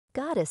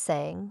God is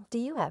saying, do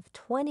you have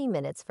 20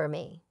 minutes for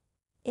me?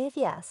 If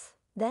yes,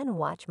 then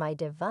watch my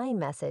divine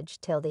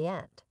message till the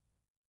end.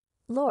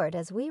 Lord,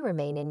 as we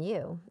remain in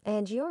you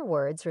and your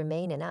words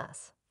remain in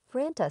us,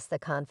 grant us the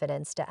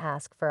confidence to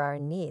ask for our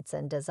needs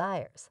and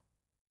desires.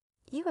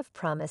 You have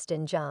promised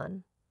in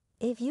John,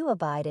 if you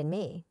abide in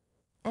me,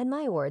 and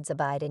my words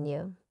abide in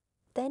you,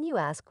 then you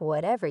ask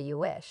whatever you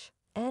wish,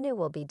 and it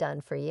will be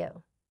done for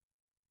you.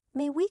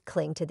 May we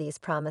cling to these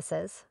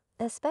promises,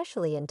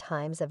 especially in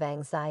times of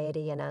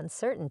anxiety and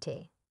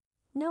uncertainty,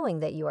 knowing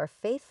that you are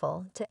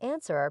faithful to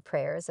answer our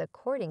prayers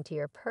according to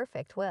your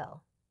perfect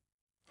will.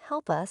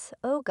 Help us,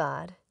 O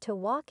God, to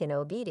walk in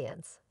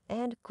obedience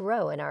and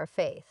grow in our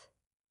faith.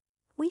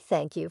 We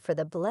thank you for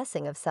the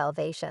blessing of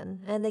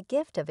salvation and the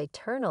gift of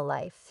eternal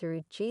life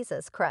through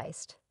Jesus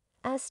Christ,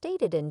 as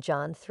stated in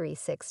John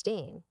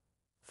 3:16.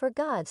 For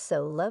God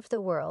so loved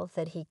the world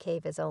that he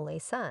gave his only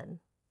Son,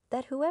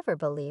 that whoever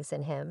believes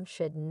in him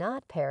should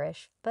not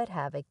perish but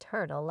have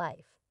eternal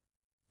life.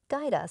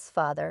 Guide us,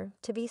 Father,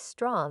 to be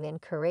strong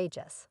and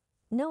courageous,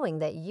 knowing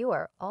that you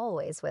are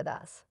always with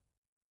us.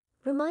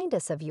 Remind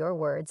us of your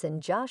words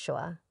in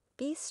Joshua,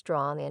 be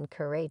strong and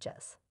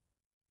courageous.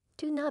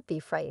 Do not be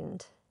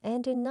frightened,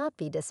 and do not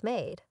be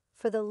dismayed,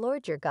 for the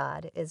Lord your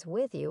God is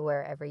with you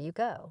wherever you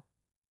go.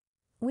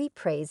 We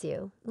praise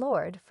you,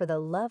 Lord, for the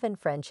love and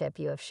friendship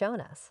you have shown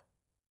us.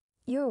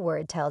 Your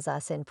word tells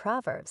us in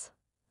Proverbs,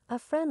 a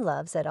friend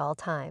loves at all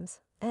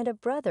times, and a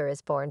brother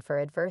is born for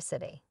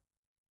adversity.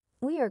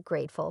 We are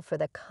grateful for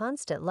the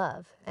constant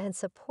love and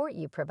support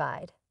you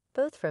provide,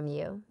 both from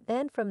you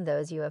and from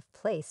those you have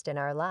placed in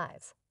our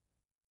lives.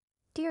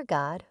 Dear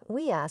God,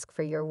 we ask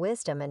for your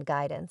wisdom and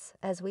guidance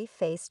as we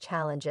face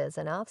challenges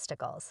and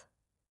obstacles.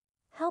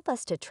 Help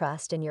us to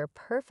trust in your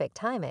perfect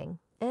timing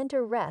and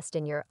to rest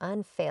in your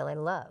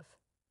unfailing love.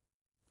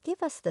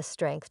 Give us the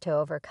strength to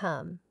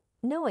overcome,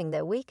 knowing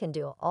that we can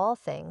do all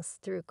things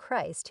through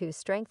Christ who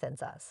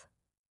strengthens us.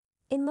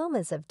 In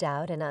moments of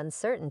doubt and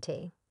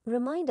uncertainty,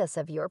 remind us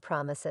of your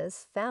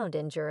promises found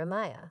in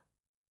Jeremiah.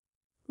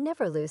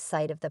 Never lose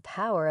sight of the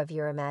power of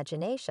your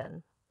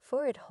imagination,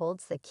 for it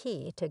holds the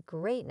key to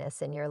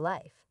greatness in your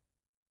life.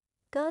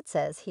 God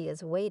says he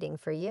is waiting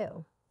for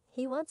you.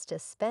 He wants to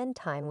spend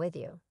time with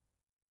you.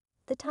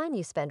 The time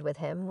you spend with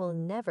him will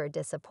never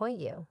disappoint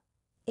you.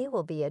 It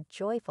will be a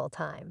joyful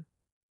time.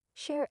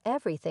 Share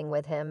everything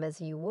with him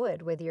as you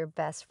would with your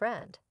best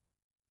friend.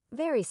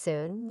 Very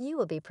soon, you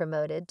will be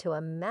promoted to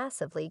a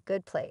massively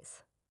good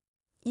place.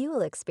 You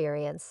will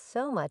experience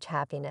so much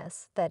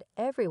happiness that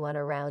everyone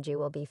around you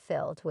will be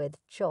filled with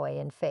joy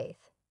and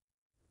faith.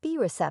 Be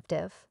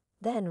receptive,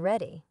 then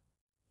ready.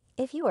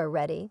 If you are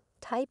ready,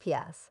 type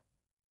yes.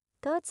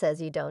 God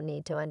says you don't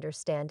need to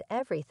understand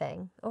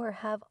everything or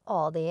have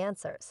all the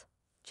answers.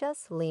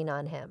 Just lean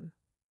on him.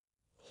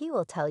 He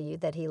will tell you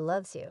that he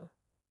loves you.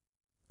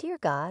 Dear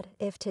God,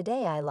 if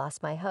today I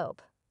lost my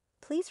hope,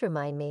 please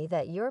remind me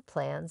that your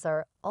plans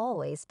are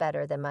always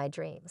better than my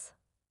dreams.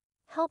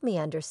 Help me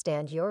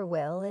understand your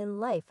will in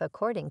life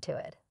according to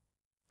it.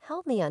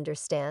 Help me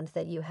understand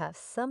that you have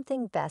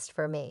something best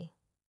for me.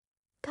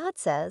 God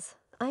says,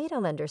 I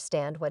don't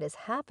understand what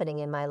is happening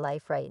in my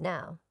life right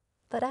now,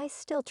 but I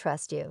still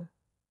trust you.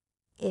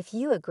 If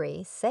you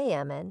agree, say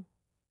amen.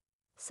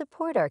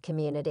 Support our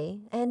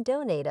community and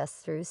donate us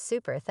through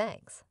Super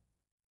Thanks.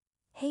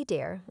 Hey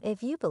dear,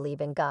 if you believe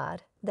in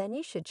God, then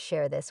you should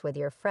share this with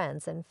your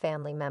friends and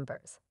family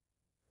members.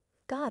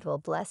 God will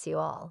bless you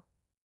all.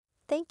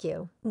 Thank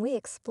you. We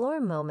explore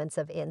moments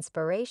of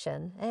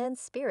inspiration and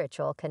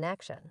spiritual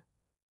connection.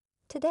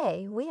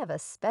 Today, we have a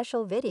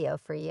special video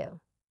for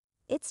you.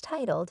 It's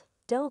titled,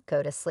 Don't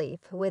Go to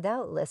Sleep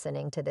Without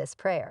Listening to This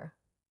Prayer.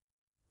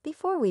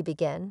 Before we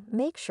begin,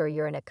 make sure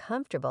you're in a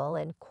comfortable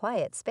and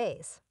quiet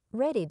space,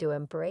 ready to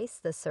embrace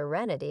the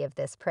serenity of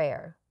this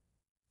prayer.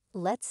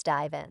 Let's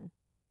dive in.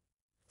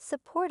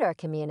 Support our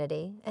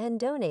community and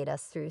donate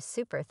us through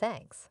Super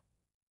Thanks.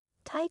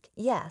 Type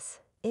yes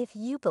if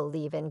you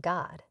believe in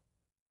God.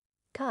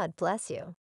 God bless you.